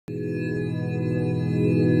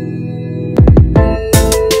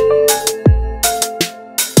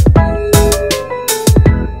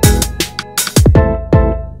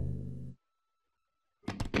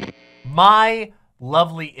My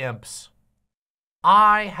lovely imps,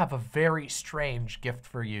 I have a very strange gift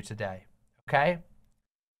for you today, okay?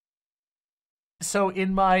 So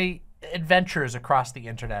in my adventures across the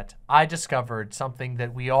internet, I discovered something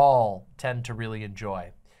that we all tend to really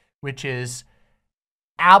enjoy, which is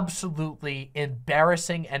absolutely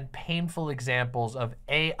embarrassing and painful examples of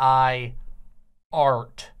AI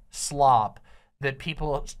art slop that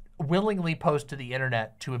people willingly post to the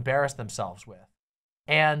internet to embarrass themselves with.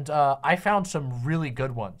 And I found some really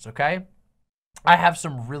good ones, okay? I have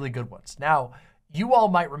some really good ones. Now, you all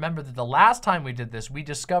might remember that the last time we did this, we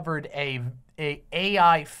discovered a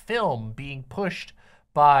AI film being pushed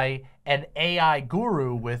by an AI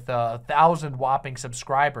guru with 1,000 whopping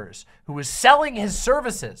subscribers who was selling his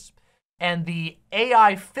services. And the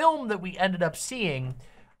AI film that we ended up seeing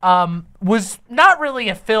was not really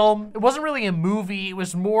a film. It wasn't really a movie. It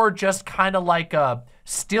was more just kind of like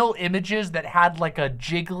still images that had like a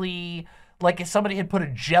jiggly, like if somebody had put a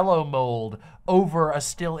Jello mold over a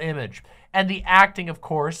still image. And the acting, of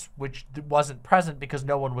course, which wasn't present because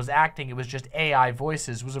no one was acting, it was just AI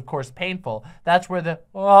voices, was of course painful. That's where the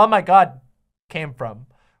 "oh my God" came from.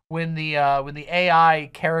 When the AI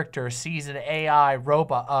character sees an AI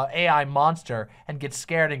robot, AI monster, and gets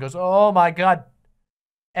scared and goes, "Oh my God."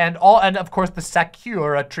 And of course the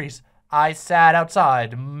Sakura-trees. I sat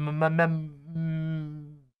outside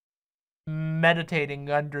meditating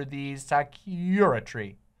under the Sakura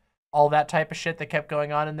tree. All that type of shit that kept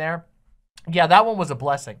going on in there. Yeah, that one was a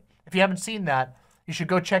blessing. If you haven't seen that, you should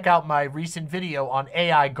go check out my recent video on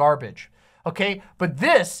AI garbage. Okay, but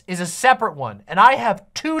this is a separate one, and I have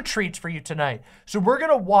two treats for you tonight. So we're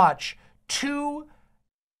gonna watch two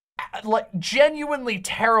like genuinely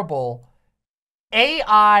terrible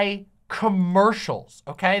AI commercials,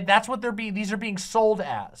 okay? That's what these are being sold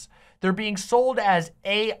as. They're being sold as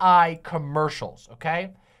AI commercials,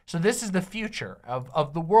 okay? So this is the future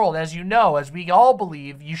of the world. As you know, as we all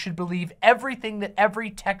believe, you should believe everything that every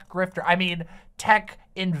tech grifter, I mean, tech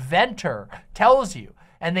inventor tells you.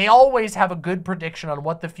 And they always have a good prediction on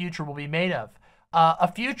what the future will be made of.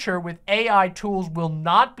 A future with AI tools will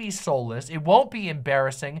not be soulless. It won't be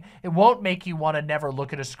embarrassing. It won't make you want to never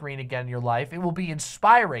look at a screen again in your life. It will be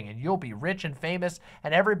inspiring, and you'll be rich and famous,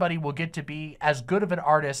 and everybody will get to be as good of an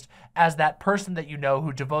artist as that person that you know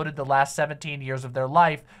who devoted the last 17 years of their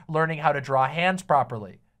life learning how to draw hands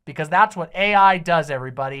properly. Because that's what AI does,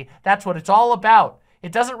 everybody. That's what it's all about.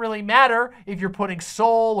 It doesn't really matter if you're putting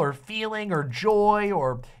soul or feeling or joy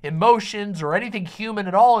or emotions or anything human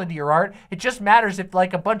at all into your art. It just matters if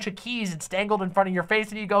like a bunch of keys it's dangled in front of your face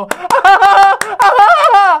and you go, ah, ah, ah,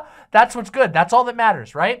 ah. That's what's good. That's all that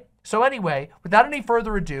matters, right? So anyway, without any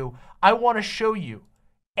further ado, I want to show you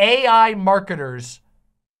AI marketers'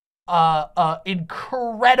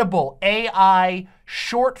 incredible AI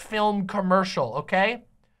short film commercial, okay?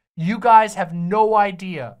 You guys have no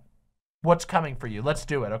idea what's coming for you. Let's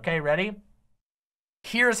do it, okay? Ready?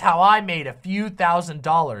 Here's how I made a few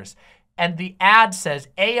 $1,000s. And the ad says,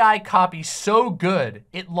 AI copy so good,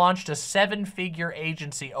 it launched a 7-figure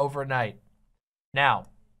agency overnight. Now,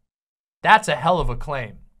 that's a hell of a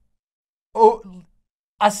claim. Oh,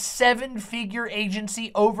 a 7-figure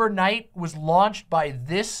agency overnight was launched by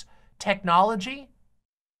this technology?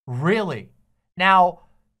 Really? Now,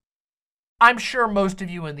 I'm sure most of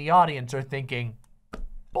you in the audience are thinking,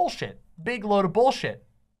 bullshit. Big load of bullshit.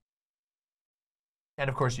 And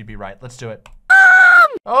of course you'd be right. Let's do it.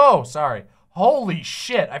 Oh, sorry. Holy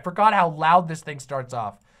shit. I forgot how loud this thing starts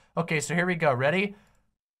off. Okay, so here we go. Ready?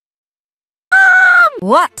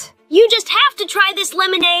 What? You just have to try this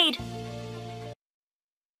lemonade.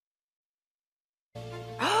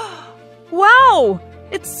 Wow!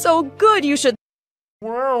 It's so good, you should...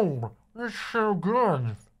 Wow, it's so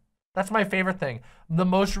good. That's my favorite thing. The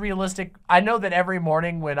most realistic. I know that every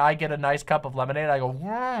morning when I get a nice cup of lemonade, I go,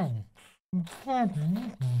 wow.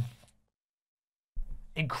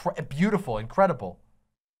 Beautiful, incredible.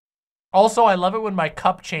 Also, I love it when my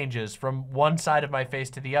cup changes from one side of my face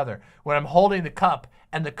to the other. When I'm holding the cup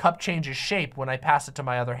and the cup changes shape when I pass it to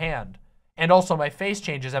my other hand. And also my face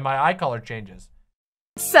changes and my eye color changes.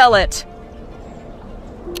 Sell it.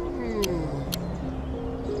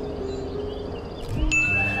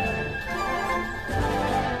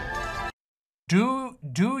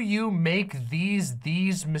 Do you make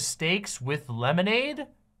these mistakes with lemonade?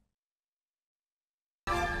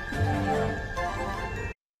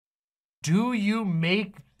 Do you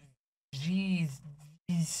make these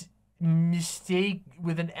mistake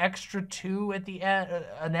with an extra 2 at the end,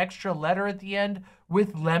 an extra letter at the end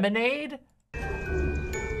with lemonade?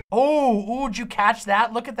 Oh, did you catch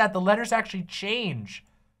that? Look at that, the letters actually change.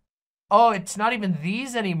 Oh, it's not even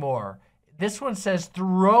these anymore. This one says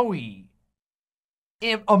throwy.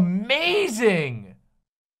 Amazing.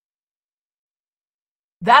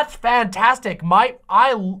 That's fantastic.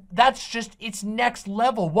 That's just, it's next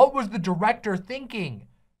level. What was the director thinking?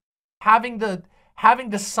 Having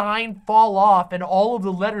the sign fall off and all of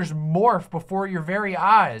the letters morph before your very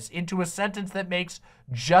eyes into a sentence that makes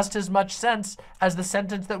just as much sense as the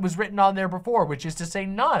sentence that was written on there before, which is to say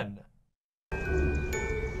none.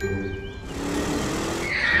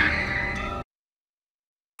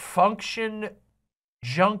 Function,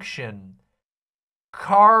 junction,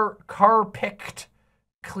 car picked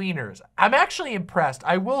cleaners. I'm actually impressed.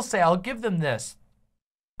 I will say, I'll give them this.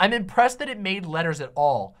 I'm impressed that it made letters at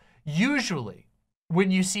all. Usually,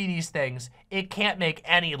 when you see these things, it can't make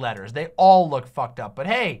any letters. They all look fucked up. But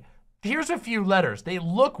hey, here's a few letters. They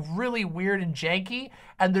look really weird and janky,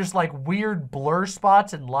 and there's like weird blur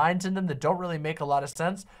spots and lines in them that don't really make a lot of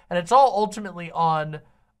sense. And it's all ultimately on,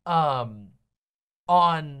 and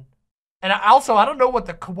I don't know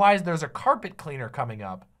why there's a carpet cleaner coming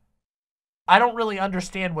up. I don't really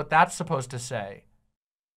understand what that's supposed to say.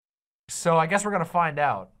 So I guess we're gonna find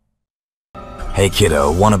out. Hey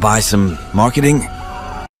kiddo, wanna buy some marketing?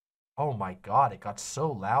 Oh my God, it got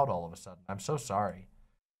so loud all of a sudden. I'm so sorry.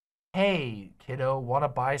 Hey kiddo, wanna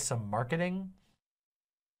buy some marketing?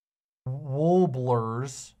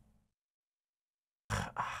 Woolblers.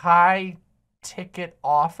 High ticket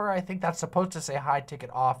offer. I think that's supposed to say high ticket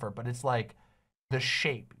offer, but it's like the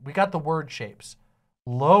shape. We got the word shapes.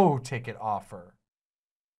 Low ticket offer.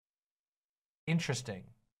 Interesting.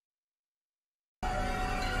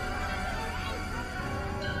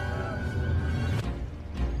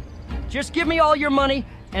 Just give me all your money,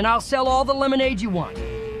 and I'll sell all the lemonade you want.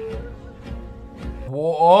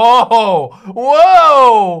 Whoa!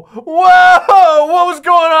 Whoa! Whoa! What was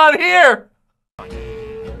going on here?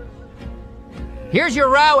 Here's your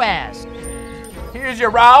row ass. Here's your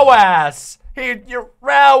row ass. Here's your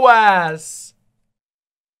row ass.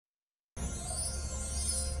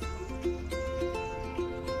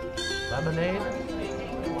 Lemonade?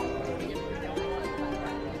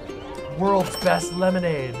 World's best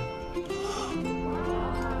lemonade.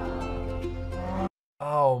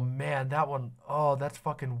 Oh man, that one, oh, that's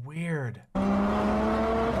fucking weird.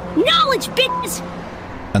 Knowledge, bitches!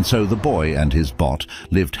 And so the boy and his bot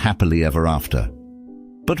lived happily ever after.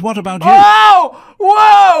 But what about you? Whoa!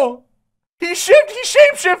 Whoa! He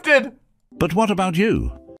shape-shifted! But what about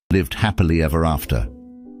you? Lived happily ever after.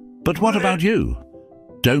 But what about you?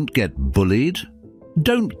 Don't get bullied.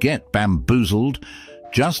 Don't get bamboozled.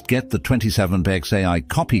 Just get the 27x AI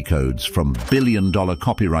copy codes from billion-dollar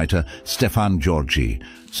copywriter Stefan Georgi,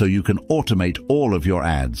 so you can automate all of your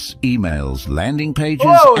ads, emails, landing pages,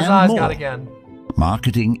 Whoa, his and eyes more. got again.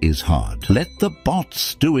 Marketing is hard. Let the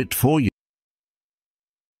bots do it for you.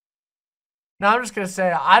 Now, I'm just going to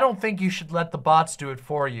say, I don't think you should let the bots do it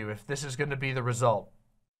for you if this is going to be the result.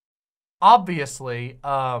 Obviously,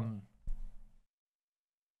 none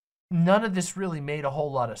of this really made a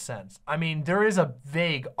whole lot of sense. I mean, there is a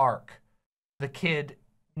vague arc. The kid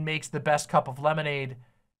makes the best cup of lemonade.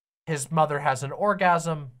 His mother has an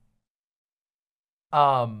orgasm.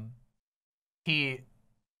 He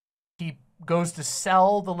goes to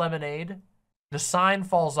sell the lemonade. The sign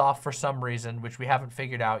falls off for some reason, which we haven't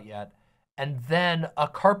figured out yet. And then a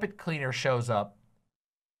carpet cleaner shows up.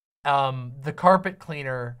 The carpet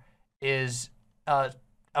cleaner is a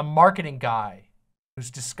marketing guy who's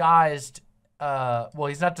disguised. Well,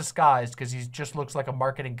 he's not disguised because he just looks like a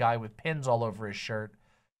marketing guy with pins all over his shirt.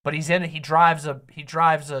 But he drives a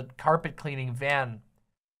carpet cleaning van.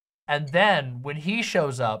 And then when he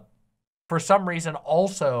shows up, for some reason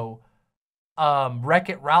also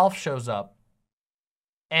Wreck-It Ralph shows up.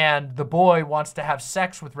 And the boy wants to have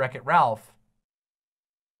sex with Wreck-It Ralph.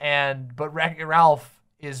 But Wreck-It Ralph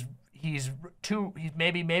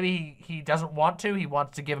maybe he doesn't want to. He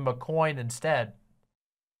wants to give him a coin instead.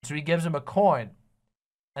 So he gives him a coin.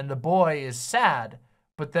 And the boy is sad.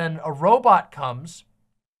 But then a robot comes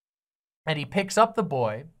and he picks up the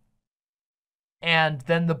boy. And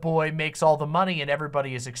then the boy makes all the money and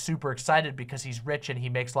everybody is super excited because he's rich and he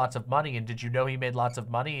makes lots of money. And did you know he made lots of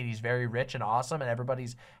money and he's very rich and awesome and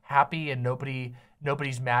everybody's happy and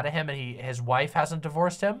nobody's mad at him and his wife hasn't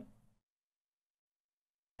divorced him?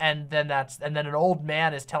 And then an old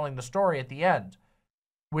man is telling the story at the end,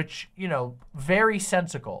 which, you know, very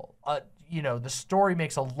sensical. You know, the story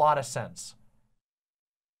makes a lot of sense.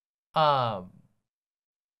 What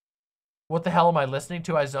the hell am I listening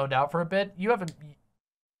to? I zoned out for a bit. You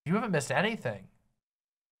haven't missed anything.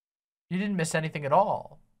 You didn't miss anything at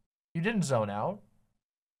all. You didn't zone out.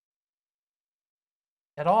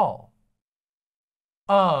 At all.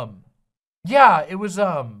 Yeah, it was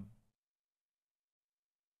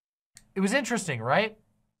interesting, right?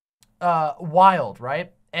 Wild,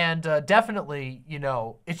 right? And definitely, you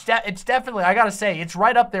know, it's definitely, I gotta say, it's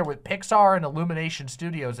right up there with Pixar and Illumination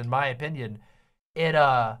Studios, in my opinion. It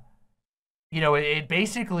you know, it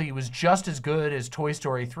basically was just as good as Toy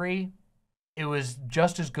Story 3. It was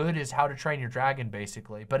just as good as How to Train Your Dragon,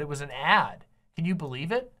 basically, but it was an ad. Can you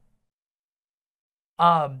believe it?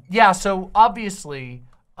 Yeah, so obviously,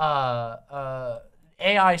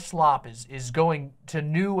 AI slop is going to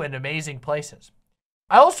new and amazing places.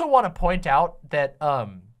 I also want to point out that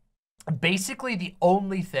basically the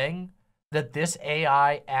only thing that this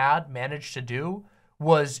AI ad managed to do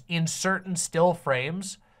was, in certain still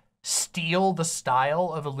frames, steal the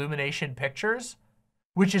style of Illumination Pictures,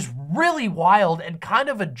 which is really wild and kind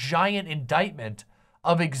of a giant indictment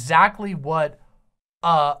of exactly what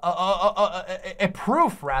a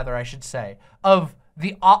proof, rather, I should say, of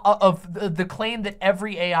the claim that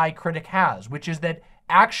every AI critic has, which is that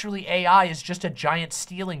actually AI is just a giant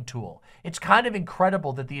stealing tool. It's kind of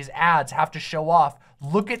incredible that these ads have to show off,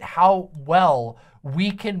 look at how well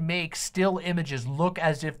we can make still images look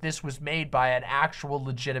as if this was made by an actual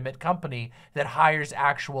legitimate company that hires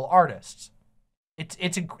actual artists.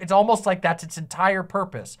 It's almost like that's its entire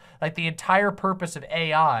purpose. Like the entire purpose of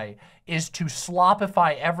AI is to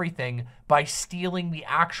slopify everything by stealing the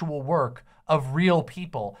actual work of real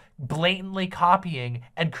people, blatantly copying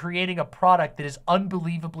and creating a product that is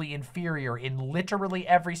unbelievably inferior in literally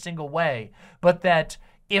every single way, but that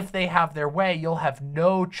if they have their way, you'll have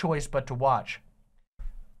no choice but to watch.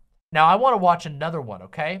 Now, I want to watch another one,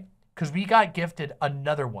 okay? Because we got gifted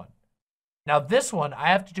another one. Now, this one, I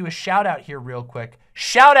have to do a shout out here real quick.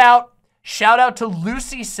 Shout out to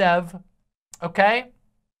Lucy Sev, okay?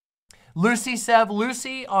 Lucy Sev,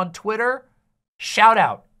 Lucy on Twitter, shout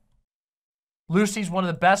out. Lucy's one of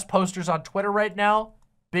the best posters on Twitter right now.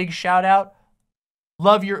 Big shout out.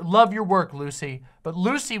 Love your work, Lucy. But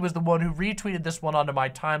Lucy was the one who retweeted this one onto my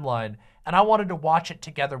timeline, and I wanted to watch it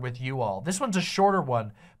together with you all. This one's a shorter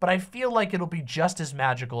one, but I feel like it'll be just as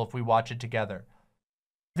magical if we watch it together.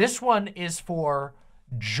 This one is for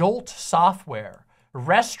Jolt Software.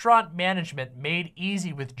 Restaurant management made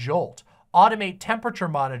easy with Jolt. Automate temperature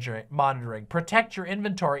monitoring, protect your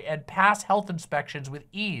inventory, and pass health inspections with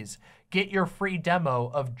ease. Get your free demo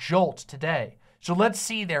of Jolt today. So let's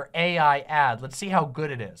see their AI ad. Let's see how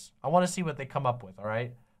good it is. I want to see what they come up with, all right?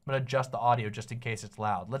 I'm going to adjust the audio just in case it's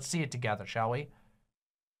loud. Let's see it together, shall we?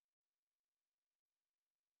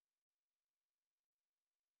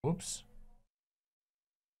 Oops.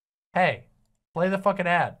 Hey, play the fucking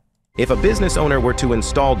ad. If a business owner were to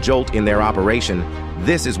install Jolt in their operation,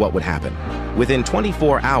 this is what would happen. Within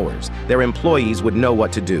 24 hours, their employees would know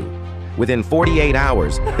what to do. Within 48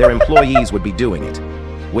 hours, their employees would be doing it.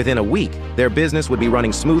 Within a week, their business would be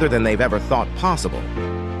running smoother than they've ever thought possible.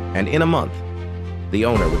 And in a month, the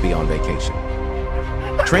owner would be on vacation.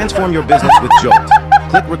 Transform your business with Jolt.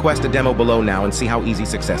 Click request a demo below now and see how easy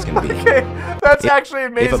success can be. Okay, that's actually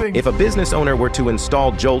amazing. If a business owner were to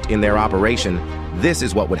install Jolt in their operation, this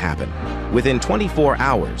is what would happen. Within 24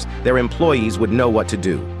 hours, their employees would know what to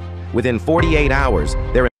do. Within 48 hours,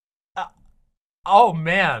 their... oh,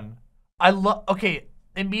 man. Okay,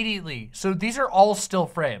 immediately. So these are all still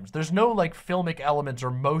frames. There's no, like, filmic elements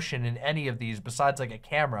or motion in any of these besides, like, a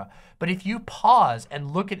camera. But if you pause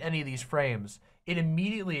and look at any of these frames, it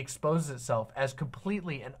immediately exposes itself as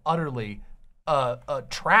completely and utterly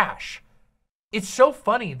trash. It's so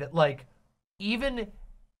funny that, like, even...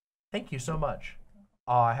 Thank you so much.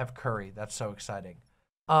 Oh, I have curry. That's so exciting.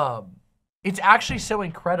 It's actually so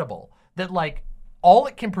incredible that, like, all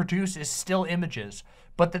it can produce is still images,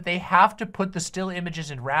 but that they have to put the still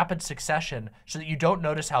images in rapid succession so that you don't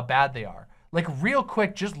notice how bad they are. Like, real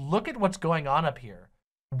quick, just look at what's going on up here.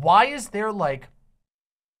 Why is there, like...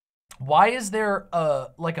 Why is there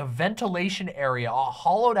like a ventilation area, a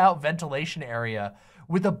hollowed out ventilation area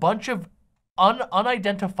with a bunch of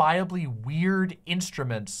unidentifiably weird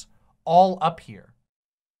instruments all up here?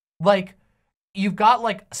 Like, you've got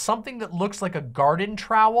like something that looks like a garden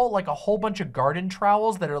trowel, like a whole bunch of garden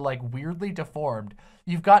trowels that are like weirdly deformed.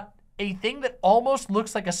 You've got a thing that almost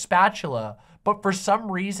looks like a spatula, but for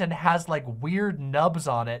some reason has like weird nubs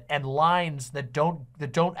on it and lines that don't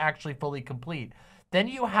actually fully complete. Then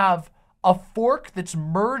you have a fork that's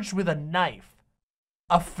merged with a knife,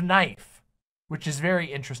 knife, which is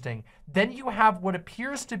very interesting. Then you have what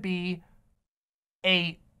appears to be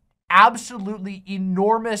a absolutely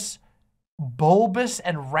enormous bulbous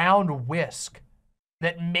and round whisk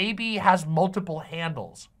that maybe has multiple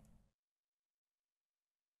handles.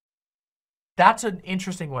 That's an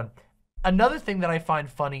interesting one. another thing that I find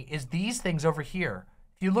funny is these things over here.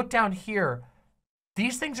 If you look down here,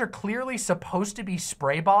 these things are clearly supposed to be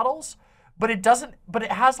spray bottles, but it doesn't, but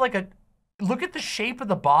it has like a, look at the shape of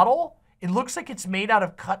the bottle. It looks like it's made out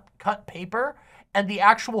of cut paper, and the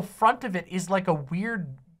actual front of it is like a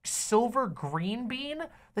weird silver green bean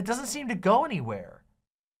that doesn't seem to go anywhere.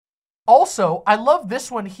 Also, I love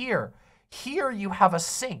this one here. Here you have a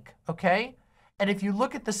sink, okay? And if you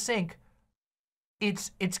look at the sink,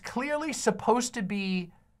 it's clearly supposed to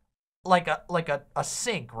be like a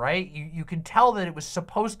sink, right? You can tell that it was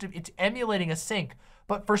supposed to, it's emulating a sink,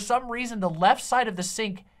 but for some reason the left side of the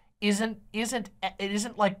sink it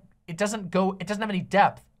doesn't have any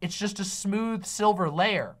depth. It's just a smooth silver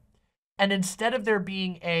layer. And instead of there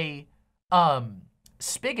being a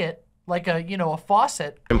spigot, like a, you know, a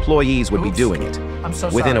faucet, employees would be doing it. I'm so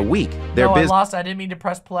sorry. Within a week, their no, business. I didn't mean to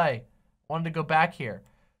press play. Wanted to go back here.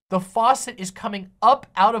 The faucet is coming up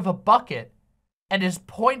out of a bucket and is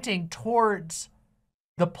pointing towards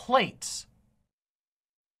the plates.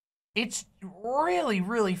 It's really,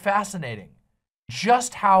 really fascinating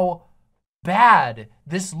just how bad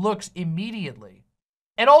this looks immediately.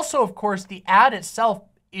 And also, of course, the ad itself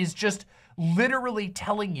is just literally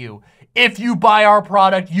telling you, if you buy our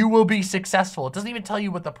product, you will be successful. It doesn't even tell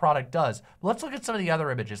you what the product does. Let's look at some of the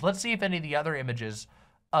other images. Let's see if any of the other images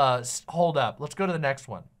hold up. Let's go to the next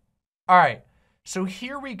one. All right, so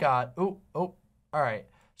here we got, all right.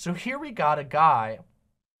 So here we got a guy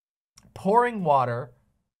pouring water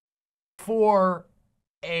for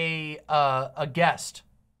a guest.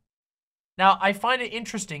 Now, I find it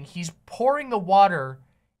interesting. He's pouring the water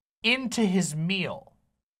into his meal.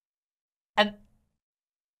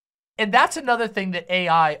 And that's another thing that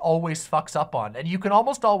AI always fucks up on. And you can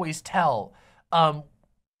almost always tell,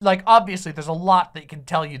 like, obviously, there's a lot that can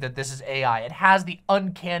tell you that this is AI. It has the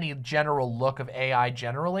uncanny general look of AI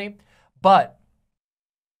generally. But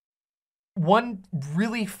one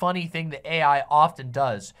really funny thing that AI often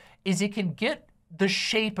does is it can get the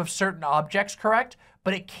shape of certain objects correct,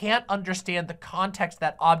 but it can't understand the context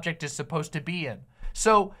that object is supposed to be in.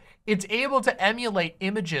 So it's able to emulate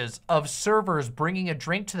images of servers bringing a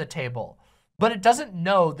drink to the table, but it doesn't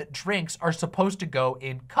know that drinks are supposed to go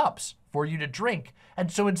in cups for you to drink.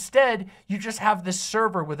 And so instead, you just have this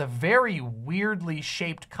server with a very weirdly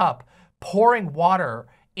shaped cup pouring water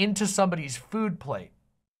into somebody's food plate.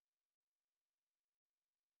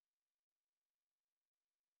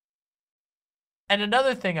 And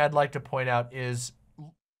another thing I'd like to point out is,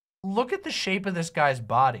 look at the shape of this guy's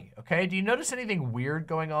body, okay? Do you notice anything weird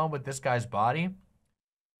going on with this guy's body?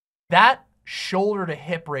 That shoulder to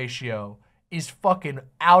hip ratio is fucking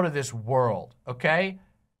out of this world, okay?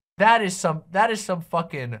 That is some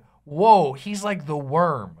fucking, whoa, he's like the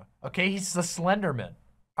Worm, okay? He's the Slenderman,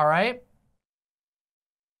 all right?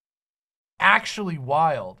 Actually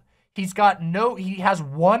wild. He has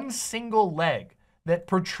one single leg that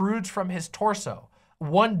protrudes from his torso,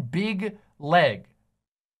 one big leg.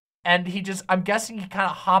 And he just, I'm guessing he kind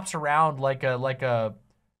of hops around like a,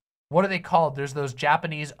 what are they called? There's those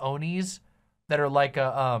Japanese onis that are like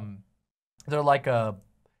it's like a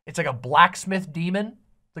blacksmith demon.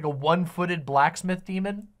 It's like a one-footed blacksmith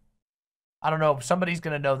demon. I don't know, somebody's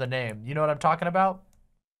gonna know the name. You know what I'm talking about?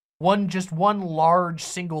 Just one large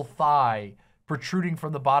single thigh protruding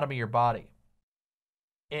from the bottom of your body.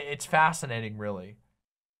 It's fascinating, really.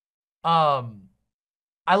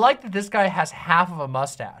 I like that this guy has half of a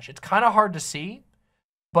mustache. It's kind of hard to see,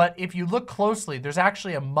 but if you look closely, there's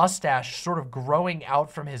actually a mustache sort of growing out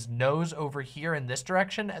from his nose over here in this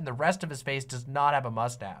direction, and the rest of his face does not have a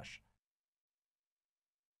mustache.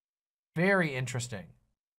 Very interesting.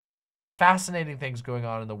 Fascinating things going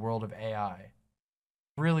on in the world of AI.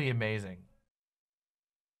 Really amazing.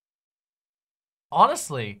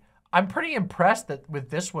 Honestly, I'm pretty impressed with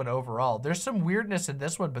this one overall. There's some weirdness in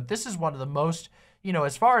this one, but this is one of the most, you know,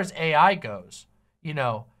 as far as AI goes, you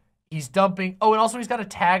know, he's dumping. Oh, and also he's got a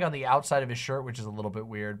tag on the outside of his shirt, which is a little bit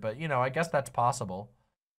weird, but, you know, I guess that's possible.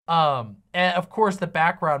 And of course, the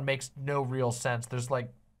background makes no real sense. There's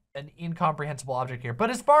like an incomprehensible object here. But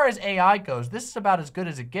as far as AI goes, this is about as good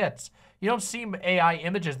as it gets. You don't see AI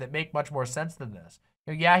images that make much more sense than this.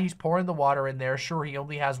 You know, yeah, he's pouring the water in there. Sure, he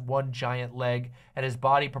only has one giant leg, and his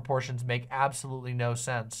body proportions make absolutely no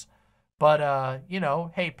sense. But, you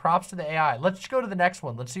know, hey, props to the AI. Let's go to the next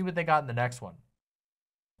one. Let's see what they got in the next one.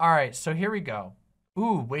 All right, so here we go.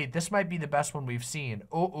 Ooh, wait, this might be the best one we've seen.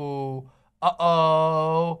 Uh-oh.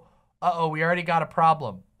 Uh-oh. Uh-oh, we already got a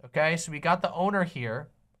problem. Okay, so we got the owner here,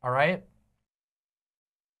 all right?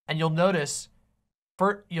 And you'll notice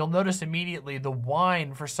immediately the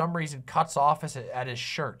wine, for some reason, cuts off at his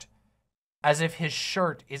shirt. as if his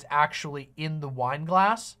shirt is actually in the wine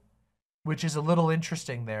glass, which is a little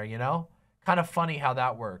interesting there, you know? Kind of funny how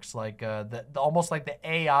that works. Like, almost like the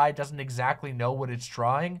AI doesn't exactly know what it's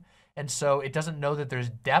drawing, and so it doesn't know that there's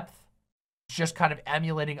depth. It's just kind of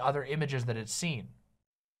emulating other images that it's seen.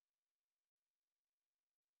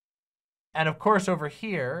 And of course, over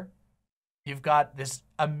here, you've got this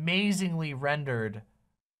amazingly rendered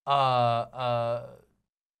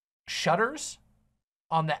shutters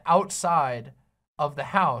on the outside of the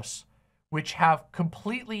house, which have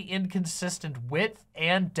completely inconsistent width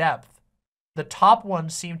and depth. The top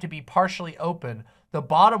ones seem to be partially open. The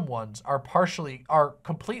bottom ones are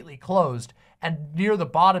completely closed, and near the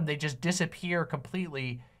bottom, they just disappear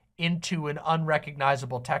completely into an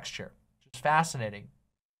unrecognizable texture, which is fascinating.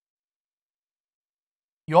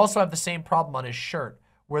 You also have the same problem on his shirt,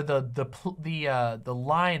 where the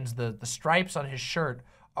lines, the stripes on his shirt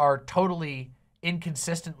are totally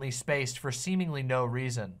inconsistently spaced for seemingly no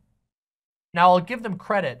reason. Now, I'll give them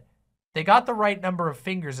credit. They got the right number of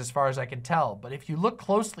fingers as far as I can tell, but if you look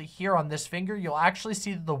closely here on this finger, you'll actually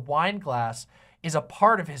see that the wine glass is a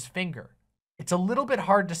part of his finger. It's a little bit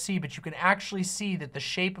hard to see, but you can actually see that the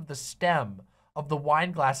shape of the stem of the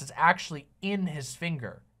wine glass is actually in his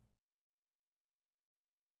finger,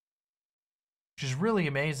 which is really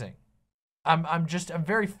amazing. I'm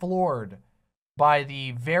very floored by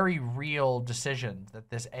the very real decision that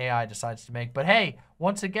this AI decides to make. But hey,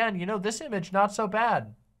 once again, you know, this image, not so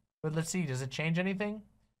bad. But let's see, does it change anything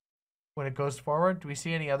when it goes forward? Do we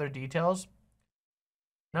see any other details?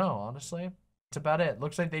 No, honestly, that's about it.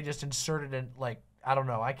 Looks like they just inserted in, like, I don't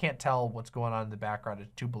know. I can't tell what's going on in the background.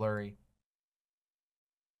 It's too blurry.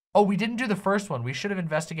 Oh, we didn't do the first one. We should have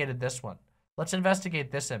investigated this one. Let's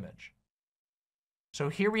investigate this image. So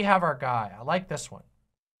here we have our guy. I like this one.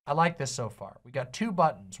 I like this so far. We got two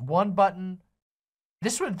buttons. One button.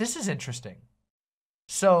 This is interesting.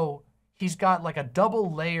 So he's got like a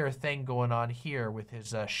double layer thing going on here with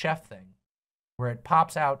his chef thing, where it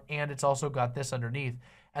pops out, and it's also got this underneath.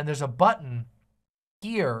 And there's a button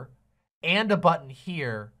here and a button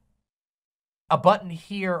here, a button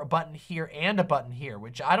here, a button here, and a button here,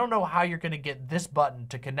 which I don't know how you're going to get this button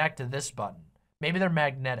to connect to this button. Maybe they're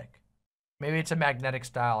magnetic. Maybe it's a magnetic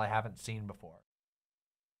style I haven't seen before.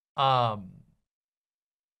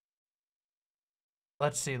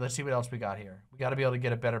 Let's see what else we got here. We got to be able to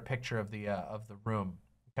get a better picture of the room,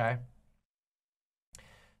 okay?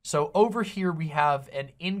 So over here we have an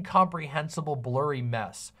incomprehensible blurry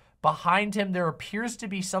mess. Behind him there appears to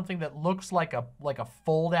be something that looks like a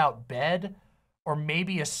fold-out bed, or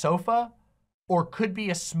maybe a sofa, or could be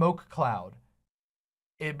a smoke cloud.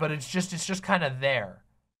 But it's just kind of there,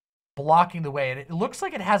 blocking the way, and it looks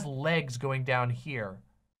like it has legs going down here.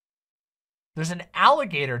 There's an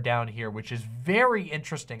alligator down here, which is very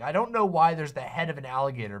interesting. I don't know why there's the head of an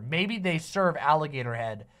alligator. Maybe they serve alligator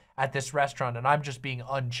head at this restaurant, and I'm just being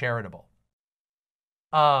uncharitable.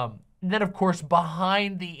 And then, of course,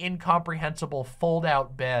 behind the incomprehensible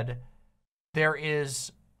fold-out bed, there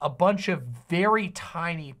is a bunch of very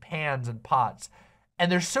tiny pans and pots.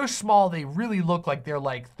 And they're so small, they really look like they're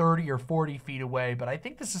like 30 or 40 feet away. But I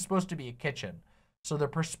think this is supposed to be a kitchen, so the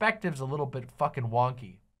perspective's a little bit fucking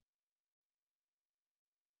wonky.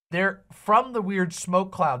 There, from the weird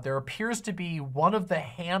smoke cloud, there appears to be one of the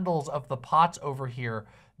handles of the pots over here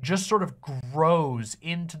just sort of grows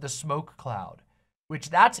into the smoke cloud, which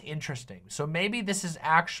that's interesting. So maybe this is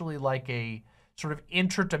actually like a sort of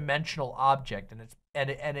interdimensional object, and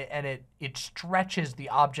it stretches the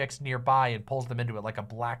objects nearby and pulls them into it like a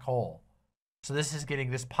black hole. So this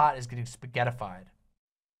pot is getting spaghettified.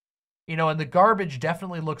 You know, and the garbage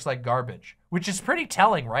definitely looks like garbage, which is pretty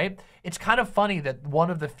telling, right? It's kind of funny that one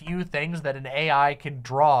of the few things that an AI can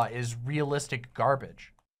draw is realistic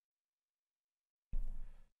garbage.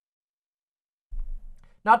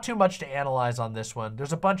 Not too much to analyze on this one.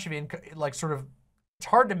 There's a bunch of, it's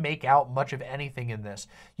hard to make out much of anything in this.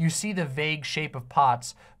 You see the vague shape of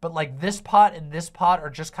pots, but like this pot and this pot are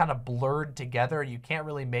just kind of blurred together, and you can't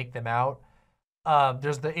really make them out.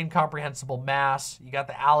 There's the incomprehensible mass. You got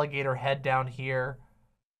the alligator head down here.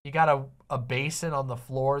 You got a basin on the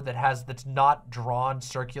floor that's not drawn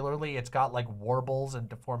circularly. It's got like warbles and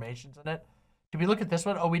deformations in it. Did we look at this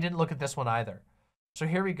one? Oh, we didn't look at this one either. So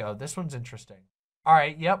here we go. This one's interesting. All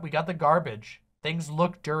right, yep, we got the garbage. Things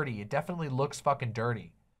look dirty. It definitely looks fucking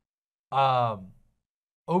dirty.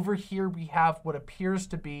 Over here we have what appears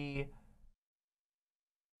to be,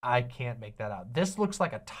 I can't make that out. This looks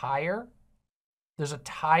like a tire. There's a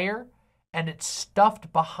tire, and it's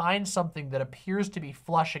stuffed behind something that appears to be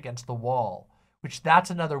flush against the wall, which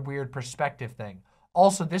that's another weird perspective thing.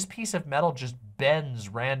 Also, this piece of metal just bends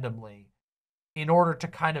randomly in order to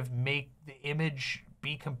kind of make the image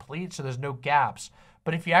be complete so there's no gaps.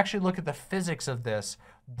 But if you actually look at the physics of this,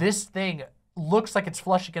 this thing looks like it's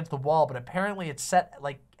flush against the wall, but apparently it's set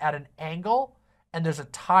like at an angle and there's a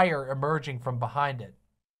tire emerging from behind it.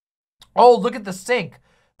 Oh, look at the sink.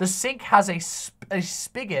 The sink has a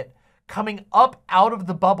spigot coming up out of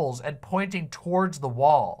the bubbles and pointing towards the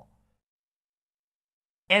wall.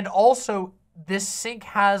 And also, this sink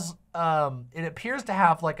has, it appears to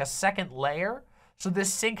have like a second layer. So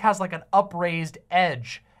this sink has like an upraised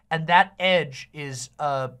edge, and that edge is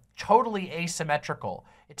totally asymmetrical.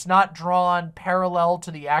 It's not drawn parallel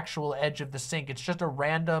to the actual edge of the sink. It's just a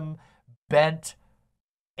random bent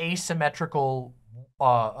asymmetrical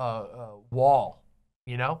wall,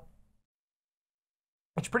 you know?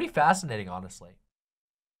 It's pretty fascinating, honestly.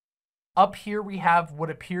 Up here we have what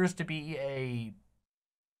appears to be a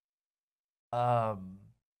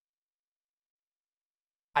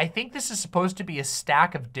I think this is supposed to be a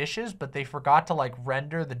stack of dishes, but they forgot to like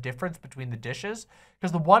render the difference between the dishes,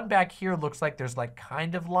 because the one back here looks like there's like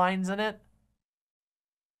kind of lines in it.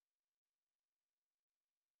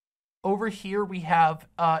 Over here we have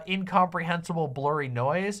incomprehensible blurry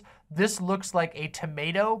noise. This looks like a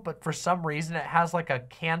tomato, but for some reason it has like a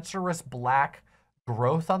cancerous black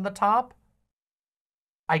growth on the top.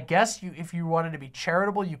 I guess if you wanted to be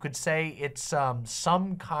charitable, you could say it's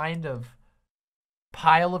some kind of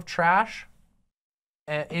pile of trash,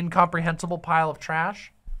 an incomprehensible pile of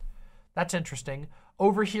trash. That's interesting.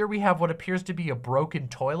 Over here we have what appears to be a broken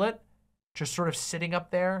toilet, just sort of sitting up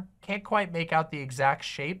there. Can't quite make out the exact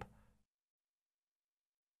shape.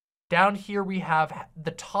 Down here we have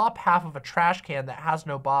the top half of a trash can that has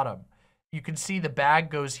no bottom. You can see the bag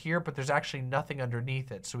goes here, but there's actually nothing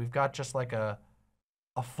underneath it. So we've got just like a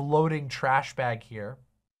floating trash bag here.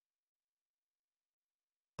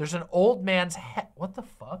 There's an old man's head. What the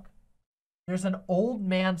fuck? There's an old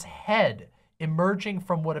man's head emerging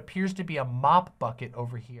from what appears to be a mop bucket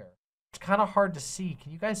over here. It's kind of hard to see.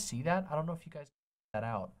 Can you guys see that? I don't know if you guys can get that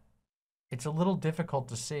out. It's a little difficult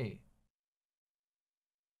to see.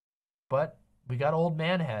 But we got old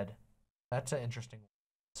man head. That's an interesting one.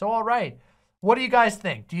 So, all right. What do you guys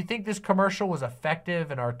think? Do you think this commercial was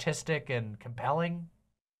effective and artistic and compelling?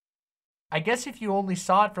 I guess if you only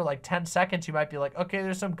saw it for like 10 seconds, you might be like, okay,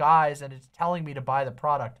 there's some guys and it's telling me to buy the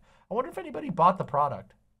product. I wonder if anybody bought the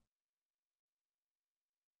product.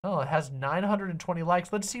 Oh, it has 920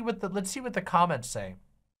 likes. Let's see what the comments say.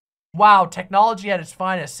 Wow, technology at its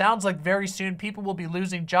finest. Sounds like very soon people will be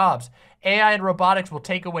losing jobs. AI and robotics will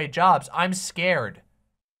take away jobs. I'm scared.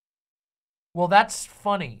 Well, that's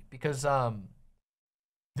funny because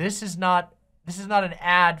this is not an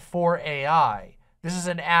ad for AI. This is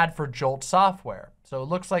an ad for Jolt software. So it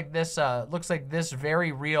looks like this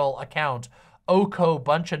very real account, Oko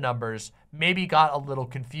bunch of numbers, maybe got a little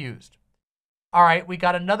confused. All right, we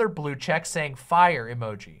got another blue check saying fire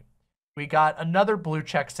emoji. We got another blue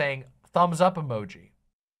check saying thumbs up emoji.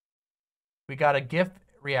 We got a GIF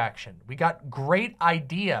reaction. We got great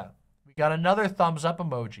idea. We got another thumbs up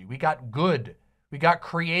emoji. We got good. We got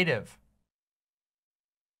creative.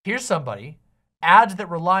 Here's somebody. Ads that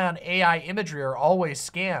rely on AI imagery are always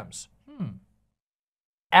scams.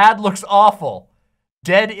 Ad looks awful.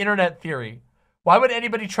 Dead internet theory. Why would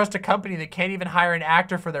anybody trust a company that can't even hire an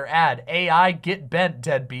actor for their ad? AI, get bent,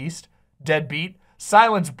 deadbeat.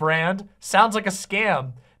 Silence brand. Sounds like a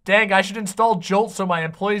scam. Dang, I should install Jolt so my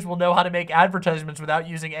employees will know how to make advertisements without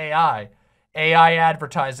using AI. AI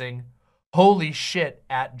advertising. Holy shit,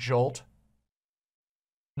 at Jolt.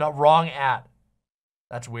 Not wrong at.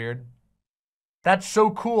 That's weird. That's so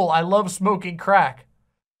cool. I love smoking crack.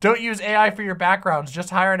 Don't use AI for your backgrounds. Just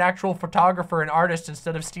hire an actual photographer and artist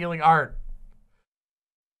instead of stealing art.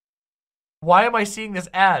 Why am I seeing this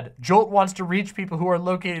ad? Jolt wants to reach people who are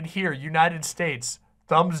located here, United States.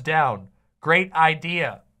 Thumbs down. Great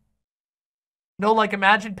idea. No, like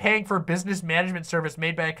imagine paying for a business management service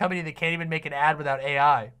made by a company that can't even make an ad without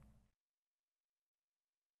AI.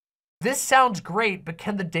 This sounds great, but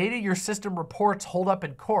can the data your system reports hold up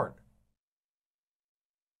in court?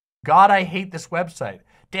 God, I hate this website.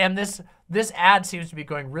 Damn, this ad seems to be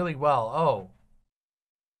going really well. Oh.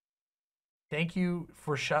 Thank you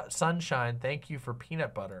for sunshine. Thank you for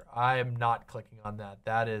peanut butter. I am not clicking on that.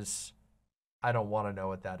 That is, I don't want to know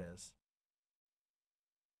what that is.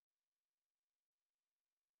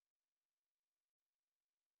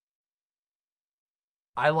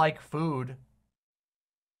 I like food.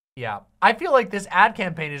 Yeah, I feel like this ad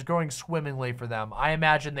campaign is going swimmingly for them. I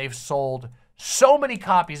imagine they've sold so many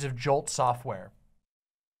copies of Jolt software.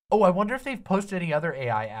 Oh, I wonder if they've posted any other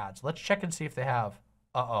AI ads. Let's check and see if they have.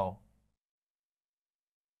 Uh-oh.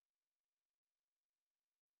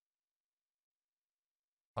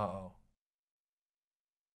 Uh-oh.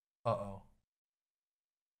 Uh-oh.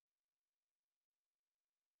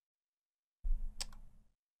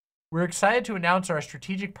 We're excited to announce our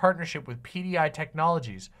strategic partnership with PDI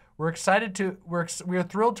Technologies. We're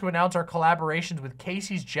thrilled to announce our collaborations with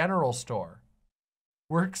Casey's General Store.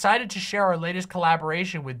 We're excited to share our latest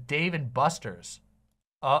collaboration with Dave & Buster's.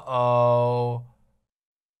 Uh-oh.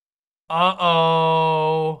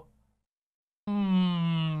 Uh-oh.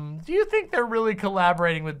 Do you think they're really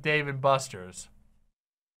collaborating with Dave & Buster's?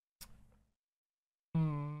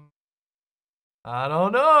 I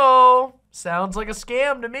don't know. Sounds like a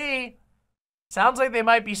scam to me. Sounds like they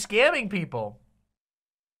might be scamming people.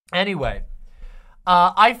 Anyway,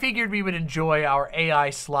 I figured we would enjoy our AI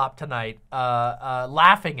slop tonight,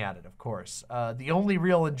 laughing at it, of course. The only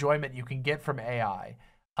real enjoyment you can get from AI.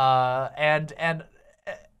 And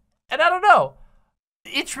I don't know.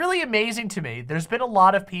 It's really amazing to me. There's been a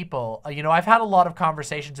lot of people, you know, I've had a lot of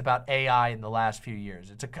conversations about AI in the last few years.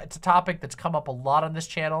 It's a topic that's come up a lot on this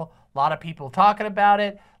channel. A lot of people talking about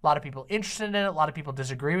it. A lot of people interested in it. A lot of people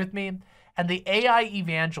disagree with me. And the AI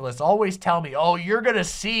evangelists always tell me, oh, you're going to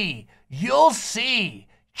see. You'll see.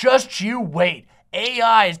 Just you wait.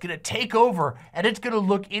 AI is going to take over and it's going to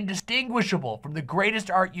look indistinguishable from the greatest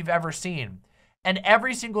art you've ever seen. And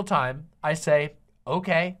every single time I say,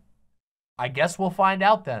 okay, I guess we'll find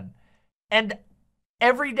out then. And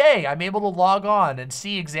every day I'm able to log on and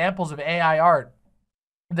see examples of AI art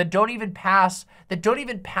that don't even pass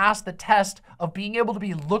the test of being able to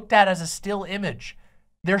be looked at as a still image.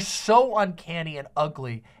 They're so uncanny and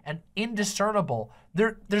ugly and indiscernible.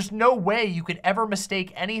 There's no way you could ever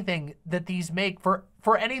mistake anything that these make for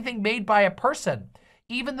anything made by a person.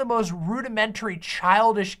 Even the most rudimentary,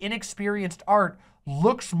 childish, inexperienced art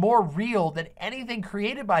looks more real than anything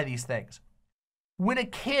created by these things. When a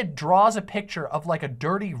kid draws a picture of like a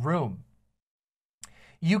dirty room,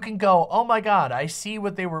 you can go, oh my God, I see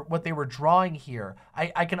what they were drawing here.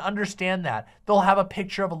 I can understand that. They'll have a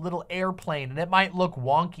picture of a little airplane and it might look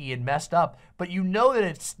wonky and messed up, but you know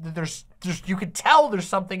that you can tell there's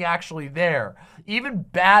something actually there. Even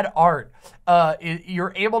bad art,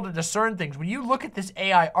 you're able to discern things. When you look at this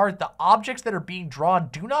AI art, the objects that are being drawn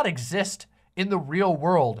do not exist in the real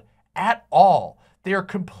world at all. They are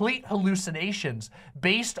complete hallucinations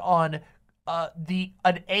based on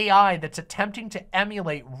an AI that's attempting to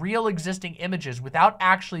emulate real existing images without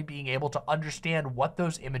actually being able to understand what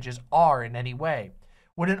those images are in any way.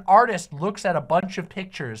 When an artist looks at a bunch of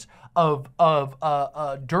pictures of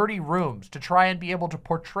dirty rooms to try and be able to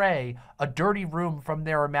portray a dirty room from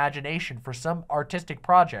their imagination for some artistic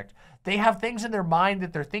project, they have things in their mind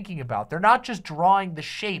that they're thinking about. They're not just drawing the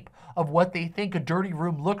shape of what they think a dirty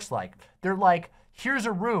room looks like. They're like, here's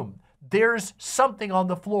a room. There's something on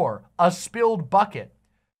the floor, a spilled bucket.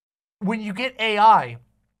 When you get AI,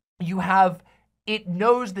 it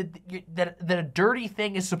knows that a dirty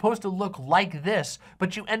thing is supposed to look like this,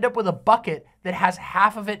 but you end up with a bucket that has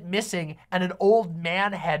half of it missing and an old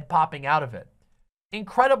man head popping out of it.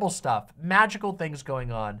 Incredible stuff, magical things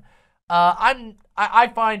going on.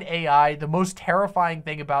 I find AI, the most terrifying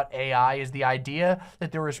thing about AI is the idea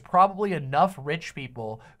that there is probably enough rich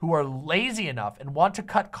people who are lazy enough and want to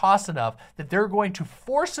cut costs enough that they're going to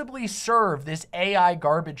forcibly serve this AI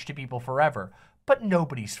garbage to people forever. But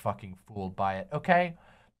nobody's fucking fooled by it, okay?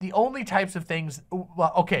 The only types of things,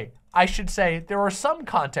 well, okay, I should say there are some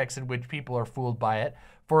contexts in which people are fooled by it.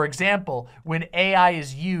 For example, when AI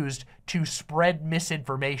is used to spread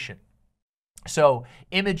misinformation. So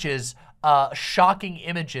images, shocking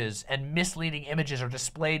images and misleading images are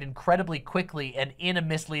displayed incredibly quickly and in a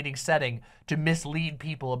misleading setting to mislead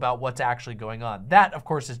people about what's actually going on. That, of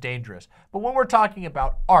course, is dangerous. But when we're talking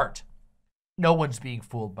about art, no one's being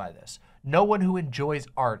fooled by this. No one who enjoys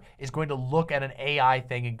art is going to look at an AI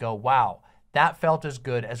thing and go, wow, that felt as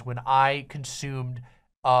good as when I consumed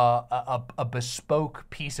a bespoke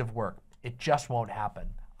piece of work. It just won't happen.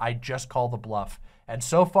 I just call the bluff. And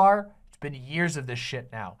so far, been years of this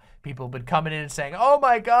shit now. People have been coming in and saying, oh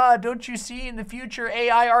my God, don't you see in the future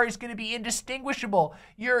AI art is going to be indistinguishable.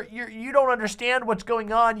 You don't understand what's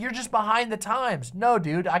going on. You're just behind the times. No,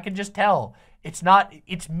 dude, I can just tell. It's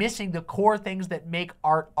missing the core things that make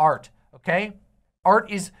art, okay?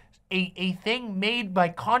 Art is a thing made by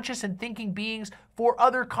conscious and thinking beings for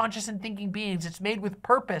other conscious and thinking beings. It's made with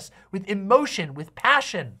purpose, with emotion, with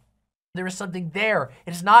passion. There is something there.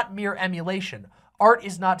 It is not mere emulation. Art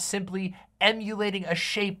is not simply emulating a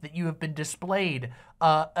shape that you have been displayed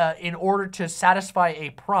in order to satisfy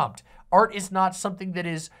a prompt. Art is not something that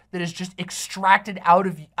is just extracted out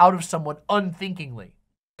of someone unthinkingly.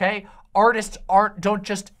 Okay? Artists don't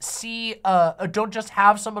just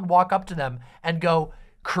have someone walk up to them and go,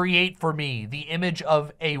 create for me the image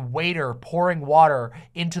of a waiter pouring water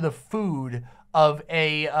into the food of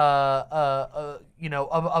a, you know,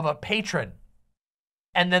 of a patron.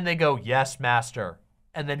 And then they go, yes, master.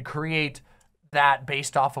 And then create that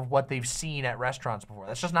based off of what they've seen at restaurants before.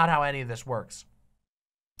 That's just not how any of this works.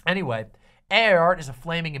 Anyway, AI art is a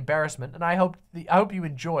flaming embarrassment, and I hope you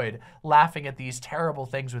enjoyed laughing at these terrible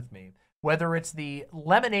things with me. Whether it's the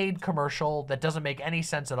lemonade commercial that doesn't make any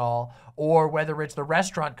sense at all, or whether it's the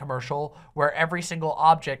restaurant commercial where every single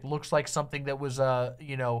object looks like something that was,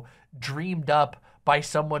 you know, dreamed up by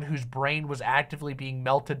someone whose brain was actively being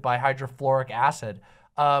melted by hydrofluoric acid.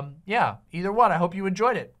 Yeah, either one. I hope you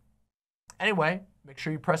enjoyed it. Anyway, make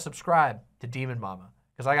sure you press subscribe to Demon Mama,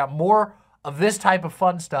 because I got more of this type of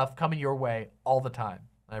fun stuff coming your way all the time.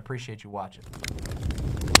 I appreciate you watching.